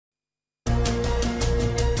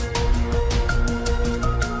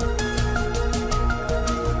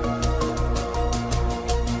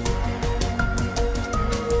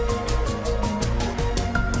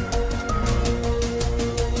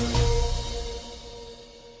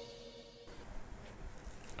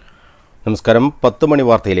നമസ്കാരം. പത്തുമണി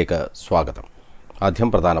വാർത്തയിലേക്ക് സ്വാഗതം. ആദ്യം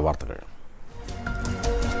പ്രധാന വാർത്തകൾ.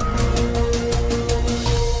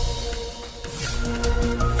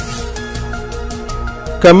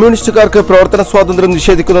 കമ്മ്യൂണിസ്റ്റുകാർക്ക് പ്രവർത്തന സ്വാതന്ത്ര്യം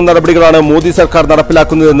നിഷേധിക്കുന്ന നടപടികളാണ് മോദി സർക്കാർ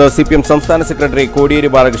നടപ്പിലാക്കുന്നതെന്ന് സിപിഎം സംസ്ഥാന സെക്രട്ടറി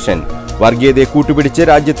കോടിയേരി ബാലകൃഷ്ണൻ. വർഗീയതയെ കൂട്ടുപിടിച്ച്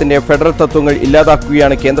രാജ്യത്തിന്റെ ഫെഡറൽ തത്വങ്ങൾ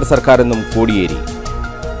ഇല്ലാതാക്കുകയാണ് കേന്ദ്ര സർക്കാരെന്നും കോടിയേരി.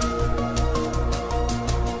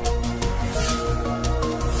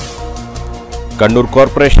 കണ്ണൂർ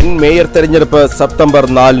കോർപ്പറേഷൻ മേയർ തെരഞ്ഞെടുപ്പ് September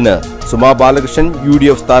 4-ന്. Suma Balakrishnan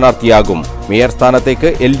UDF സ്ഥാനാർത്ഥിയാകും. Mayor സ്ഥാനത്തേക്ക്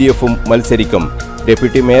LDFും മത്സരിക്കും.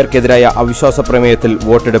 ഡെപ്യൂട്ടി മേയർക്കെതിരായ അവിശ്വാസ പ്രമേയത്തിൽ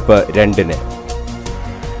വോട്ടെടുപ്പ് 2-ന്.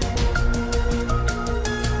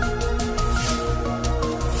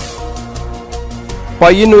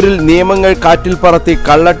 പയ്യന്നൂരിൽ നിയമങ്ങൾ കാറ്റിൽ പറത്തി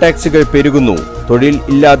കള്ള ടാക്സികൾ പെരുകുന്നു. തൊഴിൽ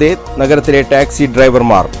ഇല്ലാതെ നഗരത്തിലെ ടാക്സി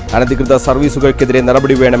ഡ്രൈവർമാർ. അനധികൃത സർവീസുകൾക്കെതിരെ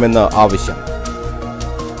നടപടി വേണമെന്ന് ആവശ്യം.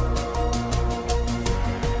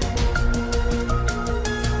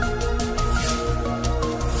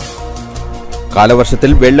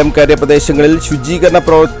 കാലവർഷത്തിൽ വെള്ളം കയറിയ പ്രദേശങ്ങളിൽ ശുചീകരണ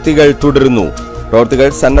പ്രവൃത്തികൾ തുടരുന്നു. പ്രവൃത്തികൾ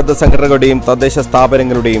സന്നദ്ധ സംഘടനകളുടെയും തദ്ദേശ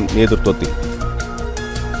സ്ഥാപനങ്ങളുടെയും നേതൃത്വത്തിൽ.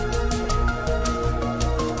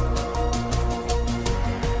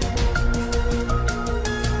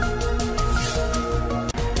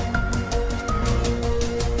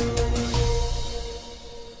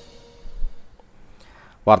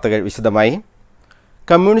 വാർത്തകൾ വിശദമായി.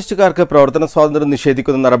 കമ്മ്യൂണിസ്റ്റുകാർക്ക് പ്രവർത്തന സ്വാതന്ത്ര്യം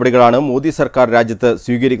നിഷേധിക്കുന്ന നടപടികളാണ് മോദി സർക്കാർ രാജ്യത്ത്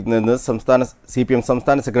സ്വീകരിക്കുന്നതെന്ന് CPM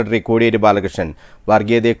സംസ്ഥാന സെക്രട്ടറി കോടിയേരി ബാലകൃഷ്ണൻ.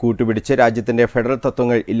 വർഗീയതയെ കൂട്ടുപിടിച്ച് രാജ്യത്തിന്റെ ഫെഡറൽ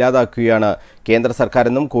തത്വങ്ങൾ ഇല്ലാതാക്കുകയാണ് കേന്ദ്ര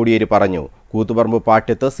സർക്കാരെന്നും കോടിയേരി പറഞ്ഞു. കൂത്തുപറമ്പ്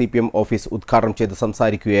പാട്യത്ത് CPM ഓഫീസ് ഉദ്ഘാടനം ചെയ്ത്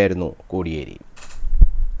സംസാരിക്കുകയായിരുന്നു കോടിയേരി.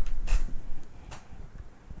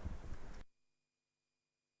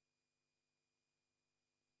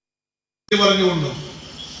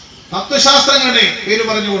 തത്വശാസ്ത്രങ്ങളുടെ പേര്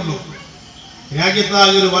പറഞ്ഞുകൊണ്ടും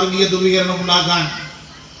രാജ്യത്താകെ ഒരു വർഗീയ ധ്രുവീകരണം ഉണ്ടാക്കാൻ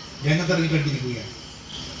രംഗത്തിറങ്ങിക്കൊണ്ടിരിക്കുകയാണ്.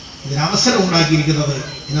 ഇതിനവസരം ഉണ്ടാക്കിയിരിക്കുന്നത്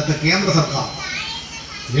ഇന്നത്തെ കേന്ദ്ര സർക്കാർ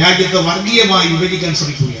രാജ്യത്തെ വർഗീയമായി വിഭജിക്കാൻ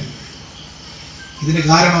ശ്രമിക്കുകയാണ്. ഇതിന്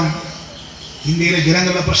കാരണം ഇന്ത്യയിലെ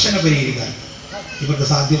ജനങ്ങളുടെ പ്രശ്നങ്ങൾ പരിഹരിക്കാൻ ഇവർക്ക്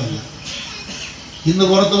സാധ്യമല്ല. ഇന്ന്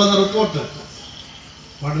പുറത്തു വന്ന റിപ്പോർട്ട്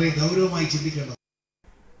വളരെ ഗൗരവമായി ചിന്തിക്കേണ്ടത്.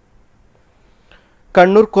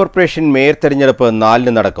 കണ്ണൂർ കോർപ്പറേഷൻ മേയർ തെരഞ്ഞെടുപ്പ്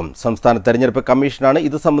 4-ന് നടക്കും. സംസ്ഥാന തെരഞ്ഞെടുപ്പ് കമ്മീഷനാണ്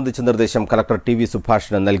ഇത് സംബന്ധിച്ച നിർദ്ദേശം കളക്ടർ TV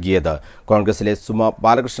സുഭാഷിന് നൽകിയത്. കോൺഗ്രസിലെ സുമാ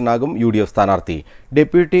ബാലകൃഷ്ണനാകും UDF സ്ഥാനാർത്ഥി.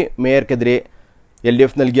 ഡെപ്യൂട്ടി മേയർക്കെതിരെ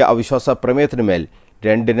LDF നൽകിയ അവിശ്വാസ പ്രമേയത്തിനുമേൽ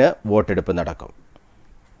 2-ന് വോട്ടെടുപ്പ് നടക്കും.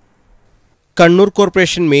 കണ്ണൂർ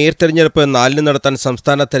കോർപ്പറേഷൻ മേയർ തെരഞ്ഞെടുപ്പ് 4-ന് നടത്താൻ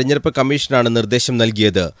സംസ്ഥാന തെരഞ്ഞെടുപ്പ് കമ്മീഷനാണ് നിർദ്ദേശം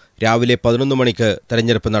നൽകിയത്. രാവിലെ 11 മണിക്ക്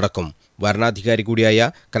തെരഞ്ഞെടുപ്പ് നടക്കും. വരണാധികാരി കൂടിയായ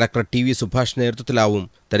കളക്ടർ TV സുഭാഷ് നേതൃത്വത്തിലാവും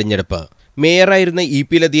തെരഞ്ഞെടുപ്പ്. മേയറായിരുന്ന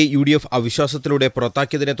EP ലതിയെ UDF അവിശ്വാസത്തിലൂടെ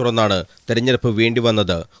പുറത്താക്കിയതിനെ തുടർന്നാണ് തെരഞ്ഞെടുപ്പ്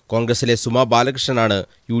വേണ്ടിവന്നത്. കോൺഗ്രസിലെ സുമാ ബാലകൃഷ്ണനാണ്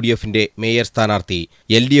UDFന്റെ മേയർ സ്ഥാനാർത്ഥി.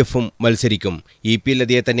 LDFും മത്സരിക്കും. EP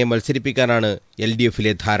ലതിയെ തന്നെ മത്സരിപ്പിക്കാനാണ്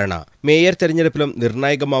LDFിലെ ധാരണ. മേയർ തെരഞ്ഞെടുപ്പിലും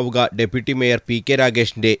നിർണായകമാവുക ഡെപ്യൂട്ടി മേയർ PK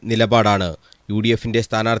രാഗേഷിന്റെ നിലപാടാണ്. UDFന്റെ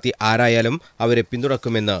സ്ഥാനാർത്ഥി ആരായാലും അവരെ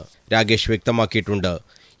പിന്തുണക്കുമെന്ന് രാഗേഷ് വ്യക്തമാക്കിയിട്ടുണ്ട്.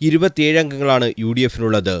 27 അംഗങ്ങളാണ്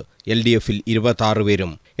UDFിനുള്ളത്. LDFിൽ 26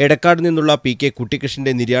 പേരും. എടക്കാട് നിന്നുള്ള PK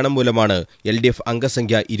കുട്ടിക്കൃഷ്ണന്റെ നിര്യാണം മൂലമാണ് LDF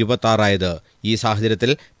അംഗസംഖ്യ 26 ആയത്. ഈ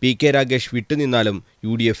സാഹചര്യത്തിൽ PK രാഗേഷ് വിട്ടുനിന്നാലും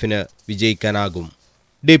UDFിന് വിജയിക്കാനാകും.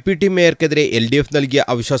 ഡെപ്യൂട്ടി മേയർക്കെതിരെ LDF നൽകിയ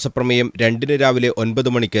അവിശ്വാസ പ്രമേയം 2-ന് രാവിലെ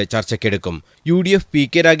 9 മണിക്ക് ചർച്ചയ്ക്കെടുക്കും. UDF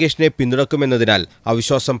PK രാഗേഷിനെ പിന്തുണക്കുമെന്നതിനാൽ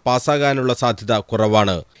അവിശ്വാസം പാസ്സാകാനുള്ള സാധ്യത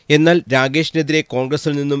കുറവാണ്. എന്നാൽ രാഗേഷിനെതിരെ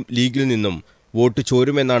കോൺഗ്രസിൽ നിന്നും ലീഗിൽ നിന്നും വോട്ട്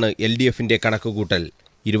ചോരുമെന്നാണ് LDFന്റെ കണക്കുകൂട്ടൽ.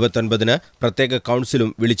 29-ന് പ്രത്യേക കൗൺസിലും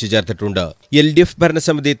വിളിച്ചു ചേർത്തിട്ടുണ്ട്. LDF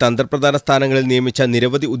ഭരണസമിതി തന്ത്രപ്രധാന സ്ഥാനങ്ങളിൽ നിയമിച്ച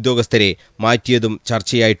നിരവധി ഉദ്യോഗസ്ഥരെ മാറ്റിയതും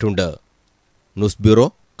ചർച്ചയായിട്ടുണ്ട്. News bureau,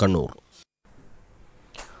 Kannur.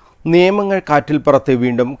 നിയമങ്ങൾ കാറ്റിൽ പറത്തി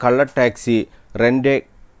വീണ്ടും കള്ള ടാക്സി റെന്റ്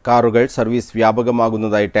കാറുകൾ സർവീസ്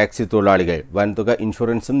വ്യാപകമാകുന്നതായി ടാക്സി തൊഴിലാളികൾ. വൻതുക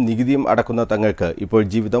ഇൻഷുറൻസും നികുതിയും അടക്കുന്ന തങ്ങൾക്ക് ഇപ്പോൾ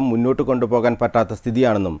ജീവിതം മുന്നോട്ട് കൊണ്ടുപോകാൻ പറ്റാത്ത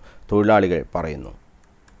സ്ഥിതിയാണെന്നും തൊഴിലാളികൾ പറയുന്നു.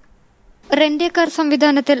 റെന്റ് കാർ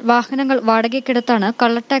സംവിധാനത്തിൽ വാഹനങ്ങൾ വാടകയ്ക്കെടുത്താണ്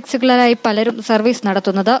കള്ള ടാക്സികളായി പലരും സർവീസ്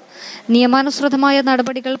നടത്തുന്നത്. നിയമാനുസൃതമായ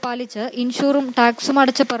നടപടികൾ പാലിച്ച് ഇൻഷൂറും ടാക്സും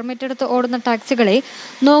അടച്ച് പെർമിറ്റ് എടുത്ത് ഓടുന്ന ടാക്സികളെ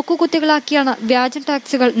നോക്കുകുത്തികളാക്കിയാണ് വ്യാജ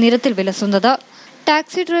ടാക്സികൾ നിരത്തിൽ വിലസുന്നത്.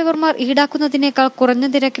 ടാക്സി ഡ്രൈവർമാർ ഈടാക്കുന്നതിനേക്കാൾ കുറഞ്ഞ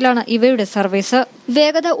നിരക്കിലാണ് ഇവയുടെ സർവീസ്.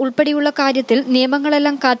 വേഗത ഉൾപ്പെടെയുള്ള കാര്യത്തിൽ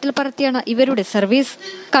നിയമങ്ങളെല്ലാം കാറ്റിൽ പറത്തിയാണ് ഇവരുടെ സർവീസ്.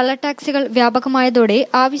 കള്ള ടാക്സികൾ വ്യാപകമായതോടെ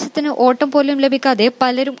ആവശ്യത്തിന് ഓട്ടം പോലും ലഭിക്കാതെ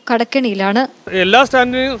പലരും കടക്കെണിയിലാണ്. എല്ലാ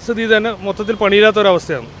സ്റ്റാൻഡിനും സ്ഥിതി തന്നെ മൊത്തത്തിൽ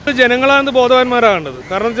പണിയില്ലാത്തൊരവസ്ഥയാണ്. ജനങ്ങളാണ് ബോധവാന്മാരാകേണ്ടത്.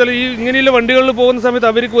 കാരണം വെച്ചാൽ ഈ ഇങ്ങനെയുള്ള വണ്ടികളിൽ പോകുന്ന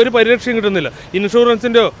സമയത്ത് അവർക്ക് ഒരു പരിരക്ഷയും കിട്ടുന്നില്ല.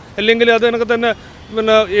 ഇൻഷുറൻസിൻ്റെയോ അല്ലെങ്കിൽ അത് കണക്ക് തന്നെ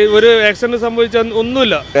പിന്നെ ഒരു ആക്സിഡന്റ് സംഭവിച്ചാൽ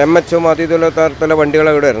ഒന്നുമില്ല. MHും അതീതുള്ള തരത്തിലുള്ള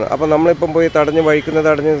വണ്ടികളെ ഇവിടെ വരുന്നത്. അപ്പോൾ നമ്മളിപ്പം പോയി തടഞ്ഞ് വഴിക്കുന്നത്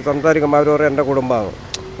തടഞ്ഞ് സംസാരിക്കുമ്പോൾ അവർ പറയും എൻ്റെ കുടുംബമാണ്.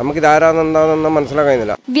 നമുക്കിതാരാണെന്താണെന്ന്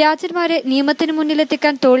മനസ്സിലാക്കുന്നില്ല. വ്യാജന്മാരെ നിയമത്തിന്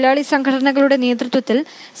മുന്നിലെത്തിക്കാൻ തൊഴിലാളി സംഘടനകളുടെ നേതൃത്വത്തിൽ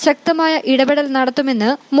ശക്തമായ ഇടപെടൽ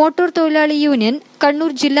നടത്തുമെന്ന് മോട്ടോർ തൊഴിലാളി യൂണിയൻ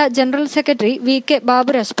കണ്ണൂർ ജില്ലാ ജനറൽ സെക്രട്ടറി വി.കെ.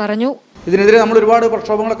 ബാബുരാജ് പറഞ്ഞു. ഇതിനെതിരെ നമ്മൾ ഒരുപാട്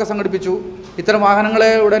പ്രക്ഷോഭങ്ങളൊക്കെ സംഘടിപ്പിച്ചു. ഇത്തരം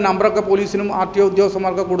വാഹനങ്ങളുടെ നമ്പറൊക്കെ പോലീസിനും RTO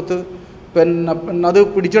ഉദ്യോഗസ്ഥന്മാർക്ക് കൊടുത്ത് അത്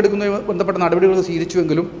പിടിച്ചെടുക്കുന്നതുമായി ബന്ധപ്പെട്ട നടപടികൾ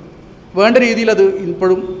സ്വീകരിച്ചുവെങ്കിലും വേണ്ട രീതിയിൽ അത്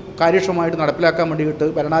ഇപ്പോഴും കാര്യക്ഷമമായിട്ട് നടപ്പിലാക്കാൻ വേണ്ടിയിട്ട്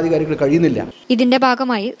ഭരണാധികാരികൾ കഴിയുന്നില്ല. ഇതിന്റെ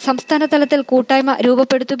ഭാഗമായി സംസ്ഥാന തലത്തിൽ കൂട്ടായ്മ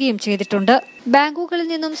രൂപപ്പെടുത്തുകയും ചെയ്തിട്ടുണ്ട്. ബാങ്കുകളിൽ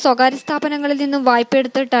നിന്നും സ്വകാര്യ സ്ഥാപനങ്ങളിൽ നിന്നും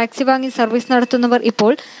വായ്പയെടുത്ത് ടാക്സി വാങ്ങി സർവീസ് നടത്തുന്നവർ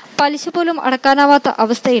ഇപ്പോൾ പലിശ പോലും അടക്കാനാവാത്ത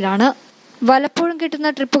അവസ്ഥയിലാണ്. വലപ്പോഴും കിട്ടുന്ന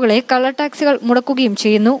ട്രിപ്പുകളെ കള്ള ടാക്സികൾ മുടക്കുകയും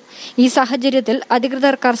ചെയ്യുന്നു. ഈ സാഹചര്യത്തിൽ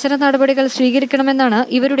അധികൃതർ കർശന നടപടികൾ സ്വീകരിക്കണമെന്നാണ്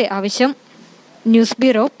ഇവരുടെ ആവശ്യം. News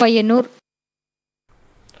bureau, Payyanur.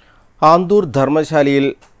 ആന്തൂർ ധർമ്മശാലയിൽ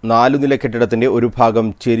 4 നില കെട്ടിടത്തിന്റെ ഒരു ഭാഗം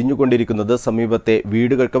ചെരിഞ്ഞുകൊണ്ടിരിക്കുന്നത് സമീപത്തെ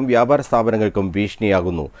വീടുകൾക്കും വ്യാപാര സ്ഥാപനങ്ങൾക്കും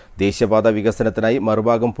ഭീഷണിയാകുന്നു. ദേശീയപാത വികസനത്തിനായി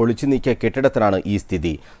മറുഭാഗം പൊളിച്ചു നീക്കിയ കെട്ടിടത്തിനാണ് ഈ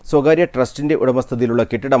സ്ഥിതി. സ്വകാര്യ ട്രസ്റ്റിന്റെ ഉടമസ്ഥതയിലുള്ള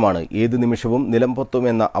കെട്ടിടമാണ് ഏതു നിമിഷവും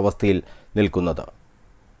നിലംപൊത്തുമെന്ന അവസ്ഥയിൽ നിൽക്കുന്നത്.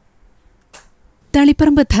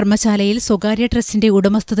 തളിപ്പറമ്പ് ധർമ്മശാലയിൽ സ്വകാര്യ ട്രസ്റ്റിന്റെ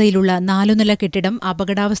ഉടമസ്ഥതയിലുള്ള 4 നില കെട്ടിടം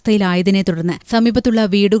അപകടാവസ്ഥയിലായതിനെ തുടർന്ന് സമീപത്തുള്ള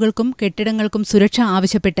വീടുകൾക്കും കെട്ടിടങ്ങൾക്കും സുരക്ഷ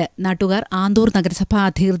ആവശ്യപ്പെട്ട് നാട്ടുകാർ ആന്തൂർ നഗരസഭാ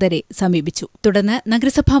അധികൃതരെ സമീപിച്ചു. തുടർന്ന്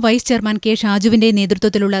നഗരസഭാ വൈസ് ചെയർമാൻ കെ. ഷാജുവിന്റെ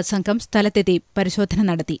നേതൃത്വത്തിലുള്ള സംഘം സ്ഥലത്തെത്തി പരിശോധന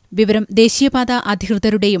നടത്തി. വിവരം ദേശീയപാത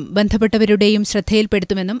അധികൃതരുടെയും ബന്ധപ്പെട്ടവരുടെയും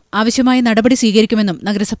ശ്രദ്ധയിൽപ്പെടുത്തുമെന്നും ആവശ്യമായ നടപടി സ്വീകരിക്കുമെന്നും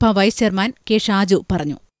നഗരസഭാ വൈസ് ചെയർമാൻ കെ. ഷാജു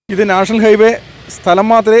പറഞ്ഞു. ഇത് നാഷണൽ ഹൈവേ സ്ഥലം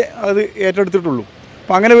മാത്രമേ അത് ഏറ്റെടുത്തിട്ടുള്ളൂ.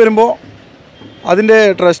 അപ്പം അങ്ങനെ വരുമ്പോൾ അതിൻ്റെ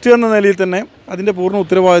ട്രസ്റ്റ് എന്ന നിലയിൽ തന്നെ അതിൻ്റെ പൂർണ്ണ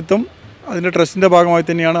ഉത്തരവാദിത്വം അതിൻ്റെ ട്രസ്റ്റിൻ്റെ ഭാഗമായി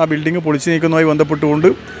തന്നെയാണ് ആ ബിൽഡിംഗ് പൊളിച്ചു നീക്കുന്നതുമായി ബന്ധപ്പെട്ടുകൊണ്ട്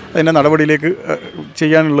അതിൻ്റെ നടപടിയിലേക്ക്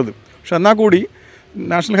ചെയ്യാനുള്ളത്. പക്ഷെ എന്നാൽ കൂടി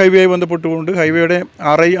നാഷണൽ ഹൈവേയായി ബന്ധപ്പെട്ടുകൊണ്ട് ഹൈവേയുടെ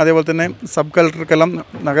RI അതേപോലെ തന്നെ സബ് കളക്ടർക്കെല്ലാം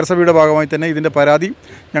നഗരസഭയുടെ ഭാഗമായി തന്നെ ഇതിൻ്റെ പരാതി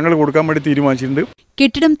ഞങ്ങൾ കൊടുക്കാൻ വേണ്ടി തീരുമാനിച്ചിട്ടുണ്ട്.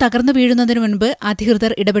 കെട്ടിടം തകർന്നു വീഴുന്നതിനു മുൻപ്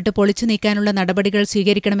അധികൃതർ ഇടപെട്ട് പൊളിച്ചു നീക്കാനുള്ള നടപടികൾ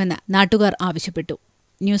സ്വീകരിക്കണമെന്ന് നാട്ടുകാർ ആവശ്യപ്പെട്ടു.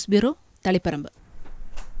 News bureau, Taliparamba.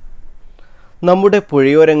 നമ്മുടെ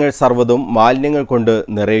പുഴയോരങ്ങൾ സർവ്വതും മാലിന്യങ്ങൾ കൊണ്ട്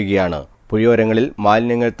നിറയുകയാണ്. പുഴയോരങ്ങളിൽ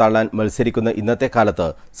മാലിന്യങ്ങൾ തള്ളാൻ മത്സരിക്കുന്ന ഇന്നത്തെ കാലത്ത്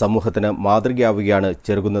സമൂഹത്തിന് മാതൃകയാവുകയാണ്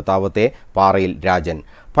ചെറുകുന്ന് താവത്തെ പാറയിൽ രാജൻ.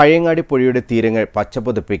 പഴയങ്ങാടി പുഴയുടെ തീരങ്ങൾ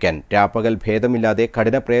പച്ചപ്പുതപ്പിക്കാൻ രാപ്പകൽ ഭേദമില്ലാതെ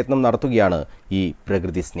കഠിന പ്രയത്നം നടത്തുകയാണ് ഈ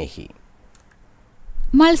പ്രകൃതി സ്നേഹി.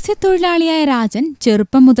 മത്സ്യത്തൊഴിലാളിയായ രാജൻ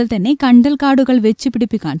ചെറുപ്പം മുതൽ തന്നെ കണ്ടൽക്കാടുകൾ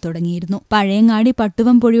വെച്ചുപിടിപ്പിക്കാൻ തുടങ്ങിയിരുന്നു. പഴയങ്ങാടി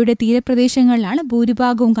പട്ടുവം പുഴയുടെ തീരപ്രദേശങ്ങളിലാണ്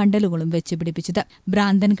ഭൂരിഭാഗവും കണ്ടലുകളും വെച്ചുപിടിപ്പിച്ചത്.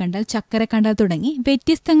 ഭ്രാന്തൻ കണ്ടൽ, ചക്കര കണ്ടൽ തുടങ്ങി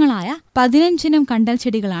വ്യത്യസ്തങ്ങളായ 15 കണ്ടൽ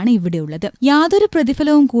ചെടികളാണ് ഇവിടെയുള്ളത്. യാതൊരു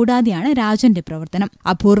പ്രതിഫലവും കൂടാതെയാണ് രാജന്റെ പ്രവർത്തനം.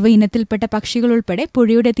 അപൂർവ ഇനത്തിൽപ്പെട്ട പക്ഷികൾ ഉൾപ്പെടെ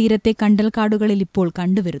പുഴയുടെ തീരത്തെ കണ്ടൽക്കാടുകളിൽ ഇപ്പോൾ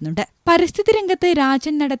കണ്ടുവരുന്നുണ്ട്. പരിസ്ഥിതി രംഗത്ത്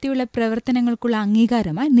രാജൻ നടത്തിയുള്ള പ്രവർത്തനങ്ങൾക്കുള്ള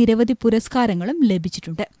അംഗീകാരമായി നിരവധി പുരസ്കാരങ്ങളും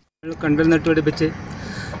ലഭിച്ചിട്ടുണ്ട്. കണ്ടൽ നട്ടുപിടിപ്പിച്ച്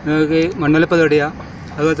നമുക്ക് മണ്ണൊലിപ്പ് തൊടിയ,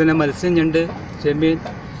 അതുപോലെ തന്നെ മത്സ്യം, ഞണ്ട്, ചെമ്മീൻ,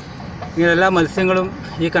 ഇങ്ങനെ എല്ലാ മത്സ്യങ്ങളും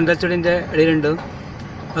ഈ കണ്ടൽച്ചെടിൻ്റെ ഇടയിലുണ്ട്.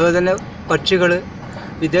 അതുപോലെ തന്നെ പക്ഷികൾ,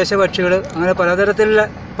 വിദേശ പക്ഷികൾ, അങ്ങനെ പലതരത്തിലുള്ള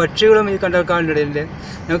പക്ഷികളും ഈ കണ്ടൽക്കാടിൻ്റെ ഇടയിലുണ്ട്.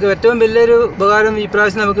 നമുക്ക് ഏറ്റവും വലിയൊരു ഉപകാരം ഈ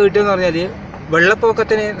പ്രാവശ്യം നമുക്ക് കിട്ടിയെന്ന് പറഞ്ഞാൽ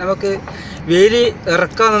വെള്ളപ്പൊക്കത്തിന് നമുക്ക് വേലി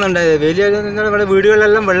ഇറക്കാമെന്നുണ്ടായത്. വേലി നമ്മുടെ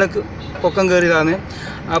വീടുകളിലെല്ലാം വെള്ളപ്പൊക്കം കയറിയതാണ്.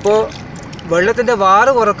 അപ്പോൾ വെള്ളത്തിൻ്റെ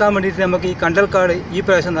വാറ് കുറക്കാൻ വേണ്ടിയിട്ട് നമുക്ക് ഈ കണ്ടൽക്കാട് ഈ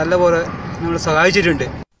പ്രാവശ്യം നല്ലപോലെ നമ്മൾ സഹായിച്ചിട്ടുണ്ട്.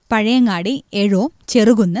 പഴയങ്ങാടി, എഴോ,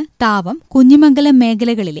 ചെറുകുന്ന്, താവം, കുഞ്ഞിമംഗലം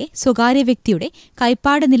മേഖലകളിലെ സ്വകാര്യ വ്യക്തിയുടെ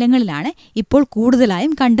കൈപ്പാട് നിലങ്ങളിലാണ് ഇപ്പോൾ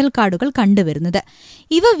കൂടുതലായും കണ്ടൽക്കാടുകൾ കണ്ടുവരുന്നത്.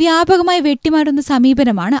 ഇവ വ്യാപകമായി വെട്ടിമാറ്റുന്ന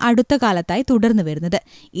സമീപനമാണ് അടുത്ത കാലത്തായി തുടർന്നു വരുന്നത്.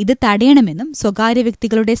 ഇത് തടയണമെന്നും സ്വകാര്യ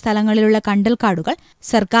വ്യക്തികളുടെ സ്ഥലങ്ങളിലുള്ള കണ്ടൽക്കാടുകൾ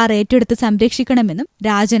സർക്കാർ ഏറ്റെടുത്ത് സംരക്ഷിക്കണമെന്നും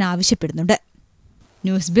രാജൻ ആവശ്യപ്പെടുന്നുണ്ട്.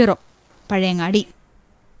 News bureau, Pazhayangadi.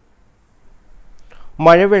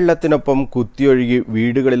 മഴവെള്ളത്തിനൊപ്പം കുത്തിയൊഴുകി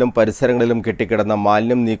വീടുകളിലും പരിസരങ്ങളിലും കെട്ടിക്കിടന്ന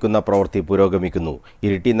മാലിന്യം നീക്കുന്ന പ്രവൃത്തി പുരോഗമിക്കുന്നു.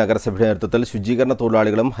 ഇരിട്ടി നഗരസഭയുടെ നേതൃത്വത്തിൽ ശുചീകരണ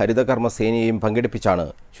തൊഴിലാളികളും ഹരിതകർമ്മ സേനയെയും പങ്കെടുപ്പിച്ചാണ്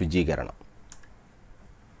ശുചീകരണം.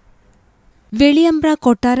 വെളിയമ്പ്ര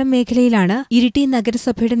കൊട്ടാരം മേഖലയിലാണ് ഇരിട്ടി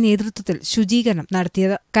നഗരസഭയുടെ നേതൃത്വത്തിൽ ശുചീകരണം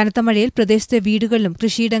നടത്തിയത്. കനത്ത മഴയിൽ പ്രദേശത്തെ വീടുകളിലും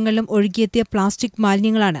കൃഷിയിടങ്ങളിലും ഒഴുകിയെത്തിയ പ്ലാസ്റ്റിക്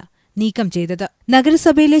മാലിന്യങ്ങളാണ് നീക്കം ചെയ്തത്.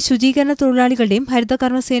 നഗരസഭയിലെ ശുചീകരണ തൊഴിലാളികളുടെയും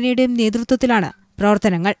ഹരിതകർമ്മസേനയുടെയും നേതൃത്വത്തിലാണ്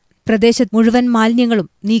പ്രവർത്തനങ്ങൾ. പ്രദേശത്ത് മുഴുവൻ മാലിന്യങ്ങളും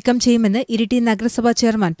നീക്കം ചെയ്യുമെന്ന് ഇരിട്ടി നഗരസഭാ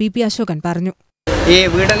ചെയർമാൻ പി അശോകൻ പറഞ്ഞു. ഈ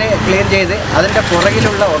വീടിനെ ക്ലീൻ ചെയ്ത് അതിൻ്റെ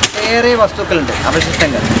പുറകിലുള്ള ഒട്ടേറെ വസ്തുക്കളുണ്ട്,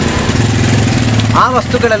 അവശിഷ്ടങ്ങൾ. ആ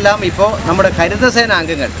വസ്തുക്കളെല്ലാം ഇപ്പോൾ നമ്മുടെ ഹരിതസേന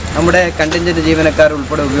അംഗങ്ങൾ, നമ്മുടെ കണ്ടിൻജന്റ് ജീവനക്കാർ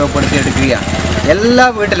ഉൾപ്പെടെ ഉപയോഗപ്പെടുത്തിയെടുക്കുകയാണ്. എല്ലാ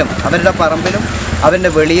വീട്ടിലും, അവരുടെ പറമ്പിലും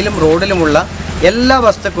അവരുടെ വെളിയിലും റോഡിലുമുള്ള എല്ലാ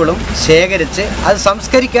വസ്തുക്കളും ശേഖരിച്ച് അത്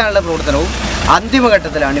സംസ്കരിക്കാനുള്ള പ്രവർത്തനവും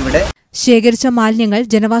അന്തിമഘട്ടത്തിലാണ് ഇവിടെ. ശേഖരിച്ച മാലിന്യങ്ങൾ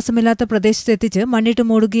ജനവാസമില്ലാത്ത പ്രദേശത്തെത്തിച്ച് മണ്ണിട്ട്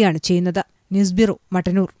മൂടുകയാണ് ചെയ്യുന്നത്. News bureau,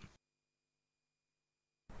 Mattannur.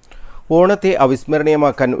 ഓണത്തെ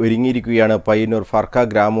അവിസ്മരണീയമാക്കാൻ ഒരുങ്ങിയിരിക്കുകയാണ് പയ്യന്നൂർ ഫർക്ക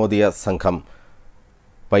ഗ്രാമോദയ സംഘം.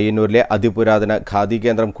 പയ്യന്നൂരിലെ അതിപുരാതന ഖാദി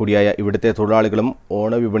കേന്ദ്രം കൂടിയായ ഇവിടുത്തെ തൊഴിലാളികളും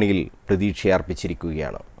ഓണവിപണിയിൽ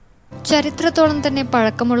പ്രതീക്ഷയർപ്പിച്ചിരിക്കുകയാണ്. ചരിത്രത്തോളം തന്നെ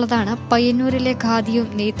പഴക്കമുള്ളതാണ് പയ്യന്നൂരിലെ ഖാദിയും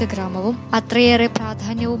നെയ്ത്ത് ഗ്രാമവും. അത്രയേറെ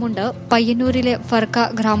പ്രാധാന്യവുമുണ്ട് പയ്യന്നൂരിലെ ഫർക്ക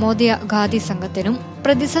ഗ്രാമോദയ ഖാദി സംഘത്തിനും.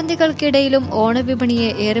 പ്രതിസന്ധികൾക്കിടയിലും ഓണവിപണിയെ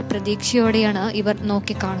ഏറെ പ്രതീക്ഷയോടെയാണ് ഇവർ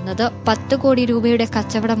നോക്കിക്കാണുന്നത്. 10 കോടി രൂപയുടെ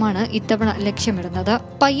കച്ചവടമാണ് ഇത്തവണ ലക്ഷ്യമിടുന്നത്.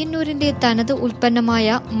 പയ്യന്നൂരിന്റെ തനത്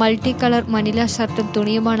ഉൽപ്പന്നമായ മൾട്ടി കളർ മനില ഷർട്ടും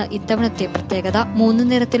തുണിയുമാണ് ഇത്തവണത്തെ പ്രത്യേകത. 3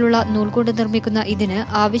 നിറത്തിലുള്ള നൂൽകൊണ്ട് നിർമ്മിക്കുന്ന ഇതിന്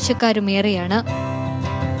ആവശ്യക്കാരുമേറെയാണ്.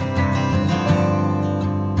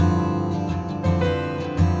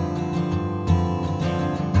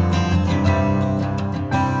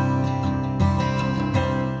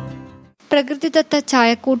 പ്രകൃതിദത്ത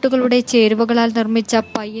ചായക്കൂട്ടുകളുടെ ചേരുവകളാൽ നിർമ്മിച്ച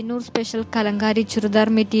Payyanur special Kalamkari churidar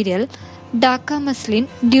material, Dhaka muslin,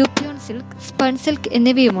 dupion silk, spun silk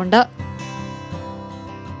എന്നിവയുമുണ്ട്.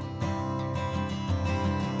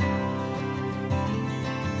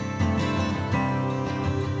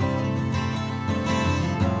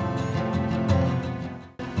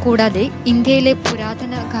 കൂടാതെ ഇന്ത്യയിലെ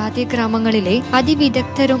പുരാതന ഖാദി ഗ്രാമങ്ങളിലെ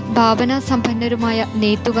അതിവിദഗ്ധരും ഭാവനാസമ്പന്നരുമായ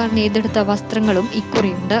നെയ്ത്തുകാർ നെയ്തെടുത്ത വസ്ത്രങ്ങളും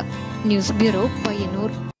ഇക്കുറിയുണ്ട്. News bureau, Payyanur.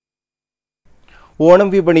 ഓണം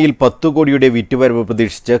വിപണിയിൽ 10 കോടിയുടെ വിറ്റുവരവ്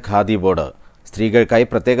പ്രതീക്ഷിച്ച് ഖാദി ബോർഡ്. സ്ത്രീകൾക്കായി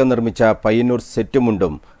പ്രത്യേകം നിർമ്മിച്ച പയ്യന്നൂർ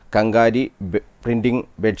സെറ്റുമുണ്ടും കങ്കാരി പ്രിന്റിംഗ്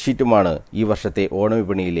ബെഡ്ഷീറ്റുമാണ് ഈ വർഷത്തെ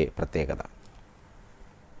ഓണവിപണിയിലെ പ്രത്യേകത.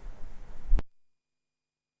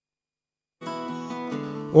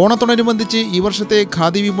 ഓണത്തോടനുബന്ധിച്ച് ഈ വർഷത്തെ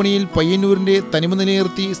ഖാദി വിപണിയിൽ പയ്യന്നൂരിന്റെ തനിമ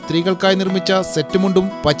നിലനിർത്തി സ്ത്രീകൾക്കായി നിർമ്മിച്ച സെറ്റുമുണ്ടും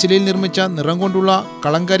പച്ചിലയിൽ നിർമ്മിച്ച നിറം കൊണ്ടുള്ള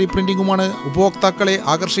കളങ്കാരി പ്രിന്റിംഗുമാണ് ഉപഭോക്താക്കളെ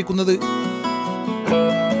ആകർഷിക്കുന്നത്.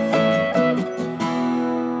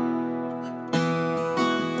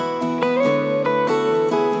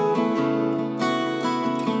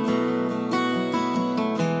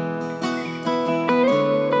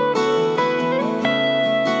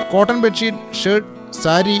 Cotton bedsheet, shirt,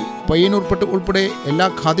 sari, Payyanur പട്ട് ഉൾപ്പെടെ എല്ലാ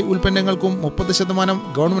ഖാദി ഉൽപ്പന്നങ്ങൾക്കും 30%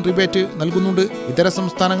 ഗവൺമെന്റ് റിബേറ്റ് നൽകുന്നുണ്ട്. ഇതര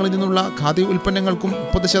സംസ്ഥാനങ്ങളിൽ നിന്നുള്ള ഖാദി ഉൽപ്പന്നങ്ങൾക്കും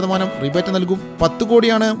 30% റിബേറ്റ് നൽകും. 10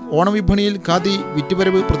 കോടിയാണ് ഓണവിപണിയിൽ ഖാദി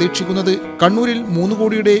വിറ്റുവരവ് പ്രതീക്ഷിക്കുന്നത്. കണ്ണൂരിൽ 3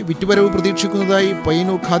 കോടിയുടെ വിറ്റുവരവ് പ്രതീക്ഷിക്കുന്നതായി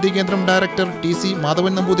പയ്യന്നൂർ ഖാദി കേന്ദ്രം ഡയറക്ടർ TC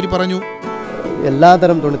മാധവൻ നമ്പൂതിരി പറഞ്ഞു.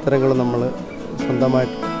 എല്ലാതരം തുണിത്തരങ്ങളും നമ്മൾ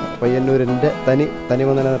സ്വന്തമായിട്ട് പയ്യന്നൂരിൻ്റെ തനിമ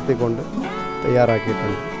നിലനിർത്തിക്കൊണ്ട്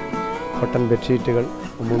തയ്യാറാക്കിയിട്ടുണ്ട്. കോട്ടൺ ബെഡ്ഷീറ്റുകൾ,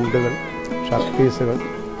 മുണ്ടുകൾ, ഷർട്ട് പീസുകൾ,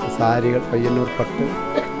 സാരികൾ, പയ്യന്നൂർ പട്ട്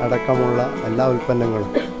അടക്കമുള്ള എല്ലാ ഉൽപ്പന്നങ്ങളും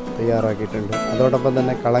തയ്യാറാക്കിയിട്ടുണ്ട്. അതോടൊപ്പം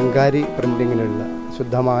തന്നെ കളങ്കാരി പ്രിൻറ്റിങ്ങിനുള്ള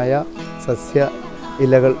ശുദ്ധമായ സസ്യ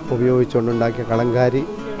ഇലകൾ ഉപയോഗിച്ചുകൊണ്ടുണ്ടാക്കിയ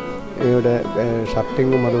കളങ്കാരിയുടെ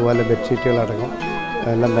ഷർട്ടിങ്ങും അതുപോലെ ബെഡ്ഷീറ്റുകളടക്കം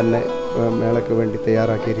എല്ലാം തന്നെ മേളയ്ക്ക് വേണ്ടി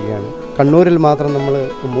തയ്യാറാക്കിയിരിക്കുകയാണ്. കണ്ണൂരിൽ മാത്രം നമ്മൾ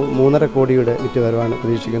 3.5 കോടിയുടെ വിറ്റുവരവാണ്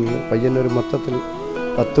പ്രതീക്ഷിക്കുന്നത്. പയ്യന്നൂർ മൊത്തത്തിൽ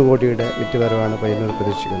 10 കോടിയുടെ വിറ്റുവരവാണ് പയ്യന്നൂർ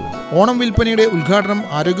പ്രതീക്ഷിക്കുന്നത്. ഓണം വിൽപ്പനയുടെ ഉദ്ഘാടനം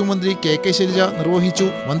ആരോഗ്യമന്ത്രി KK ശൈലജ നിർവഹിച്ചു.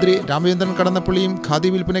 മന്ത്രി രാമചന്ദ്രൻ കടന്നപ്പള്ളിയും ഖാദി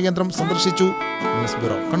വിൽപ്പന കേന്ദ്രം സന്ദർശിച്ചു. News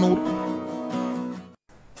bureau, Kannur.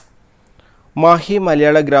 മാഹി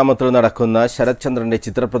മലയാള ഗ്രാമത്തിൽ നടക്കുന്ന ശരത്ചന്ദ്രന്റെ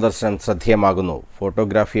ചിത്രപ്രദർശനം ശ്രദ്ധേയമാകുന്നു.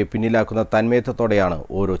 ഫോട്ടോഗ്രാഫിയെ പിന്നിലാക്കുന്ന തന്മയത്വത്തോടെയാണ്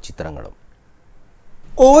ഓരോ ചിത്രങ്ങളും.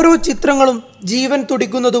 ഓരോ ചിത്രങ്ങളും ജീവൻ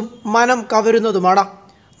തുടിക്കുന്നതും മനം കവരുന്നതുമാണ്.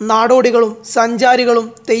 നാടോടികളും സഞ്ചാരികളും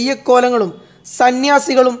തെയ്യക്കോലങ്ങളും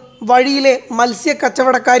സന്യാസികളും വഴിയിലെ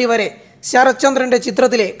മത്സ്യക്കച്ചവടക്കാരി വരെ ശരത്ചന്ദ്രന്റെ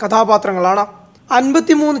ചിത്രത്തിലെ കഥാപാത്രങ്ങളാണ്.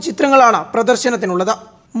 53 ചിത്രങ്ങളാണ് പ്രദർശനത്തിനുള്ളത്.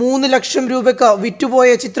 3 ലക്ഷം രൂപയ്ക്ക് വിറ്റുപോയ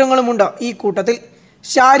ചിത്രങ്ങളുമുണ്ട് ഈ കൂട്ടത്തിൽ.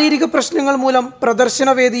 ശാരീരിക പ്രശ്നങ്ങൾ മൂലം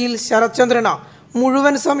പ്രദർശനവേദിയിൽ ശരത്ചന്ദ്രന്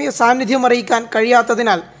മുഴുവൻ സമയ സാന്നിധ്യം അറിയിക്കാൻ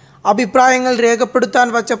കഴിയാത്തതിനാൽ അഭിപ്രായങ്ങൾ രേഖപ്പെടുത്താൻ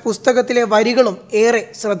വച്ച പുസ്തകത്തിലെ വരികളും ഏറെ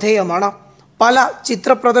ശ്രദ്ധേയമാണ്. പല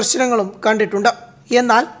ചിത്ര പ്രദർശനങ്ങളും കണ്ടിട്ടുണ്ട്.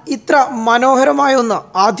 എന്നാൽ ഇത്ര മനോഹരമായ ഒന്ന്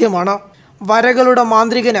ആദ്യമാണ്. വരകളുടെ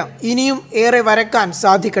മാന്ത്രികന് ഇനിയും ഏറെ വരക്കാൻ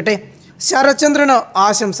സാധിക്കട്ടെ. ശരത്ചന്ദ്രന്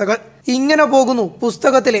ആശംസകൾ. ഇങ്ങനെ പോകുന്നു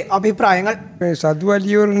പുസ്തകത്തിലെ അഭിപ്രായങ്ങൾ.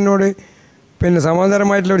 സദ്വലിയൂരിനോട്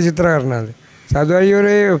സമാന്തരമായിട്ടുള്ള ഒരു ചിത്രകാരനാണ്. സദ്വലിയൂർ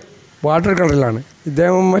വാട്ടർ കളറിലാണ്,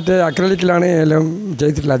 ഇദ്ദേഹം മറ്റേ അക്രലിക്കിലാണ് എല്ലാം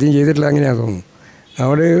ചെയ്തിട്ടുള്ളത്. അധികം ചെയ്തിട്ടില്ല, അങ്ങനെയാണെന്ന് തോന്നുന്നു.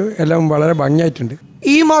 അവിടെ എല്ലാം വളരെ ഭംഗിയായിട്ടുണ്ട്.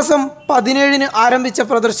 ഈ മാസം 17-ന് ആരംഭിച്ച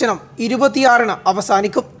പ്രദർശനം 26-ന്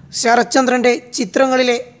അവസാനിക്കും. ശരത്ചന്ദ്രന്റെ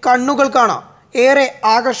ചിത്രങ്ങളിലെ കണ്ണുകൾക്കാണ് ഏറെ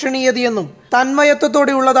ആകർഷണീയതയെന്നും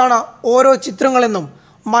തന്മയത്വത്തോടെയുള്ളതാണ് ഓരോ ചിത്രങ്ങളെന്നും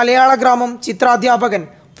മലയാള ഗ്രാമം ചിത്രാധ്യാപകൻ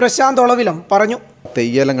പ്രശാന്ത് ഒളവിലം പറഞ്ഞു.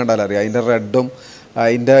 തെയ്യെല്ലാം കണ്ടാലറിയാം, അതിൻ്റെ റെഡും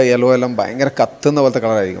അതിൻ്റെ യെല്ലോ എല്ലാം ഭയങ്കര കത്തുന്ന പോലത്തെ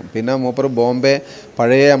കളറായിരിക്കും. പിന്നെ മൂപ്പർ ബോംബെ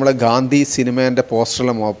പഴയ നമ്മളെ ഗാന്ധി സിനിമേൻ്റെ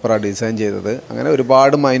പോസ്റ്ററെല്ലാം മൂപ്പറാണ് ഡിസൈൻ ചെയ്തത്. അങ്ങനെ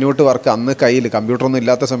ഒരുപാട് മൈന്യൂട്ട് വർക്ക് അന്ന് കയ്യിൽ കമ്പ്യൂട്ടറൊന്നും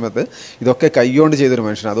ഇല്ലാത്ത സമയത്ത് ഇതൊക്കെ കൈകൊണ്ട് ചെയ്തൊരു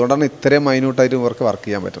മനുഷ്യൻ. അതുകൊണ്ടാണ് ഇത്രയും മൈന്യൂട്ടായിട്ട് ഇവർക്ക് വർക്ക്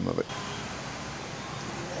ചെയ്യാൻ പറ്റുന്നത്.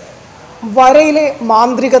 വരയിലെ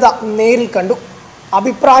മാന്ത്രികത നേരിൽ കണ്ടു.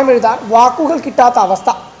 അഭിപ്രായം എഴുതാൻ വാക്കുകൾ കിട്ടാത്ത അവസ്ഥ.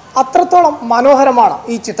 അത്രത്തോളം മനോഹരമാണ്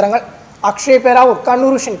ഈ ചിത്രങ്ങൾ. അക്ഷയ് പേരാവൂർ,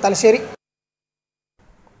 കണ്ണൂർ വിഷൻ, തലശ്ശേരി.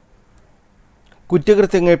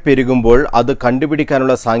 കുറ്റകൃത്യങ്ങൾ പെരുകുമ്പോൾ അത്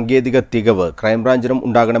കണ്ടുപിടിക്കാനുള്ള സാങ്കേതിക തികവ് ക്രൈംബ്രാഞ്ചിനും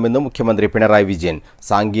ഉണ്ടാകണമെന്ന് മുഖ്യമന്ത്രി പിണറായി വിജയൻ.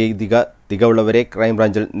 സാങ്കേതിക തികവുള്ളവരെ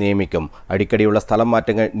ക്രൈംബ്രാഞ്ചിൽ നിയമിക്കും. അടിക്കടിയുള്ള സ്ഥലം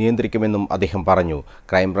മാറ്റങ്ങൾ നിയന്ത്രിക്കുമെന്നും അദ്ദേഹം പറഞ്ഞു.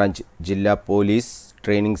 ക്രൈംബ്രാഞ്ച്, ജില്ലാ പോലീസ്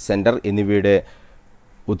ട്രെയിനിംഗ് സെന്റർ എന്നിവയുടെ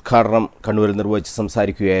ഉദ്ഘാടനം കണ്ണൂരിൽ നിർവഹിച്ച്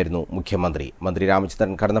സംസാരിക്കുകയായിരുന്നു മുഖ്യമന്ത്രി. മന്ത്രി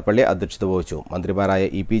രാമചന്ദ്രൻ കടന്നപ്പള്ളി അധ്യക്ഷത വഹിച്ചു. മന്ത്രിമാരായ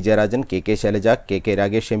EP. Jayarajan, K Shailaja, K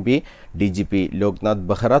Ragesh MP, DGP Loknath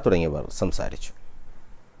Behera തുടങ്ങിയവർ സംസാരിച്ചു.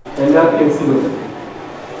 എല്ലാ കേസുകളും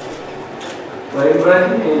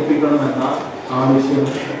ക്രൈംബ്രാഞ്ചിനെ ഏൽപ്പിക്കണമെന്ന ആവശ്യം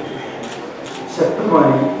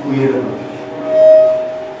ശക്തമായി ഉയരുന്നു.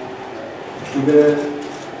 ഇത്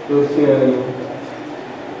തീർച്ചയായും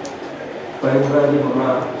ക്രൈംബ്രാഞ്ചിനുള്ള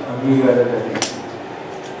അംഗീകാരം തന്നെ.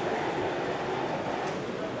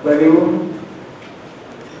 കഴിവും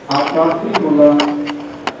ആത്മാർത്ഥതയുമുള്ള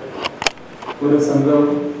ഒരു സംഘം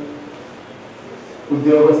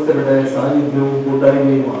ഉദ്യോഗസ്ഥരുടെ സാന്നിധ്യവും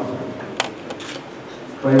കൂട്ടായ്മയുമാണ്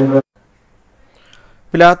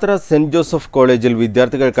പിലാത്തറ സെന്റ് ജോസഫ് കോളേജിൽ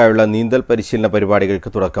വിദ്യാർത്ഥികൾക്കായുള്ള നീന്തൽ പരിശീലന പരിപാടികൾക്ക്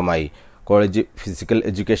തുടക്കമായി. കോളേജ് ഫിസിക്കൽ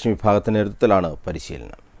എഡ്യൂക്കേഷൻ വിഭാഗത്തിന്റെ നേതൃത്വത്തിലാണ്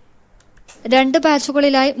പരിശീലനം. 2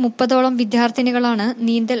 ബാച്ചുകളിലായി 30ഓളം വിദ്യാർത്ഥിനികളാണ്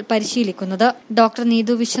നീന്തൽ പരിശീലിക്കുന്നത്. ഡോക്ടർ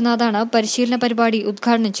നീതു വിശ്വനാഥാണ് പരിശീലന പരിപാടി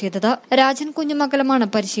ഉദ്ഘാടനം ചെയ്തത്. രാജൻ കുഞ്ഞുമംഗലമാണ്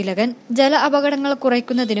പരിശീലകൻ. ജല അപകടങ്ങൾ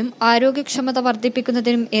കുറയ്ക്കുന്നതിനും ആരോഗ്യക്ഷമത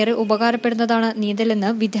വർദ്ധിപ്പിക്കുന്നതിനും ഏറെ ഉപകാരപ്പെടുന്നതാണ് നീന്തലെന്ന്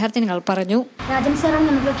വിദ്യാർത്ഥിനികൾ പറഞ്ഞു. രാജൻ സാറാണ്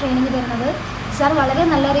നമുക്ക് ട്രെയിനിങ് തരുന്നത്. സാർ വളരെ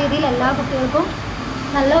നല്ല രീതിയിൽ എല്ലാ കുട്ടികൾക്കും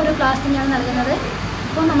നല്ല ഒരു ക്ലാസ് തന്നെയാണ് നൽകുന്നത്.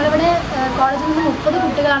 ഇപ്പോൾ നമ്മളിവിടെ കോളേജിൽ നിന്ന് 30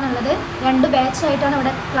 കുട്ടികളാണുള്ളത്. 2 ബാച്ചായിട്ടാണ്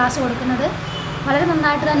ഇവിടെ ക്ലാസ് കൊടുക്കുന്നത്. വളരെ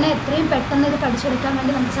നന്നായിട്ട് തന്നെ എത്രയും പെട്ടെന്ന് ഇത് പഠിച്ചെടുക്കാൻ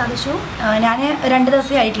വേണ്ടി നമുക്ക് സാധിച്ചു. ഞാൻ 2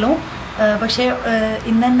 ദിവസമേ ആയിട്ടുള്ളൂ. പക്ഷേ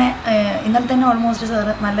ഇന്നലെ തന്നെ ഓൾമോസ്റ്റ്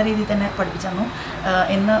സാറ് നല്ല രീതിയിൽ തന്നെ പഠിപ്പിച്ചു തന്നു.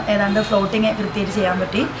 ഇന്ന് ഏതാണ്ട് ഫ്ലോട്ടിങ് കൃത്യമായിട്ട് ചെയ്യാൻ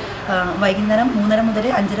പറ്റി. വൈകുന്നേരം 3:30 മുതൽ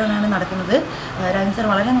 5:30 വരെയാണ് നടക്കുന്നത്. രാജൻ സാർ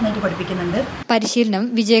വളരെ നന്നായിട്ട് പഠിപ്പിക്കുന്നുണ്ട്. പരിശീലനം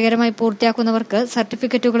വിജയകരമായി പൂർത്തിയാക്കുന്നവർക്ക്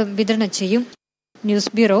സർട്ടിഫിക്കറ്റുകളും വിതരണം ചെയ്യും.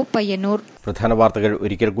 News bureau, Payyanur. പ്രധാന വാർത്തകൾ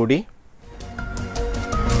ഒരിക്കൽ കൂടി.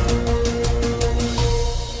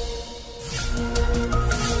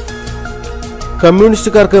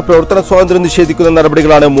 കമ്മ്യൂണിസ്റ്റുകാർക്ക് പ്രവർത്തന സ്വാതന്ത്ര്യം നിഷേധിക്കുന്ന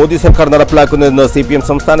നടപടികളാണ് മോദി സർക്കാർ നടപ്പിലാക്കുന്നതെന്ന് CPM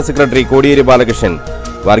സംസ്ഥാന സെക്രട്ടറി കോടിയേരി ബാലകൃഷ്ണൻ.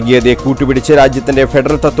 വർഗീയതയെ കൂട്ടുപിടിച്ച് രാജ്യത്തിന്റെ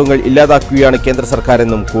ഫെഡറൽ തത്വങ്ങൾ ഇല്ലാതാക്കുകയാണ് കേന്ദ്ര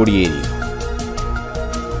സർക്കാരെന്നും കോടിയേരി.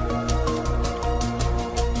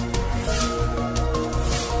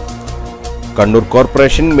 കണ്ണൂർ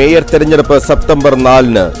കോർപ്പറേഷൻ മേയർ തെരഞ്ഞെടുപ്പ് September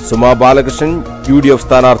 4-ന്. Suma Balakrishnan UDF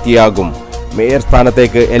സ്ഥാനാർത്ഥിയാകും. Mayor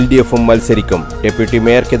സ്ഥാനത്തേക്ക് LDFും മത്സരിക്കും. ഡെപ്യൂട്ടി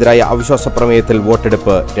മേയർക്കെതിരായ അവിശ്വാസ പ്രമേയത്തിൽ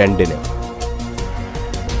വോട്ടെടുപ്പ് 2-ന്.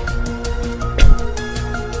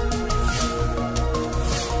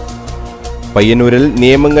 പയ്യന്നൂരിൽ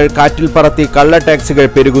നിയമങ്ങൾ കാറ്റിൽ പറത്തി കള്ള ടാക്സികൾ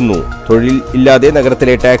പെരുകുന്നു. തൊഴിൽ ഇല്ലാതെ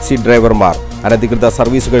നഗരത്തിലെ ടാക്സി ഡ്രൈവർമാർ. അനധികൃത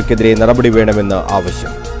സർവീസുകൾക്കെതിരെ നടപടി വേണമെന്ന്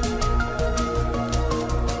ആവശ്യം.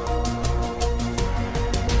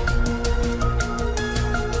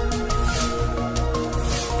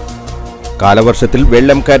 കാലവർഷത്തിൽ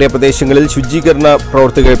വെള്ളം കയറിയ പ്രദേശങ്ങളിൽ ശുചീകരണ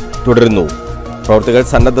പ്രവൃത്തികൾ തുടരുന്നു. പ്രവൃത്തികൾ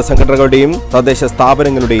സന്നദ്ധ സംഘടനകളുടെയും തദ്ദേശ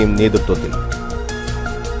സ്ഥാപനങ്ങളുടെയും നേതൃത്വത്തിൽ.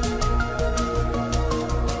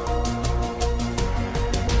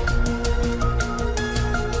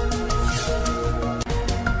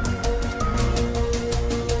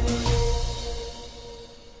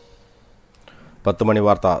 പത്തുമണി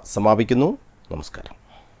വാർത്ത സമാപിക്കുന്നു. നമസ്കാരം.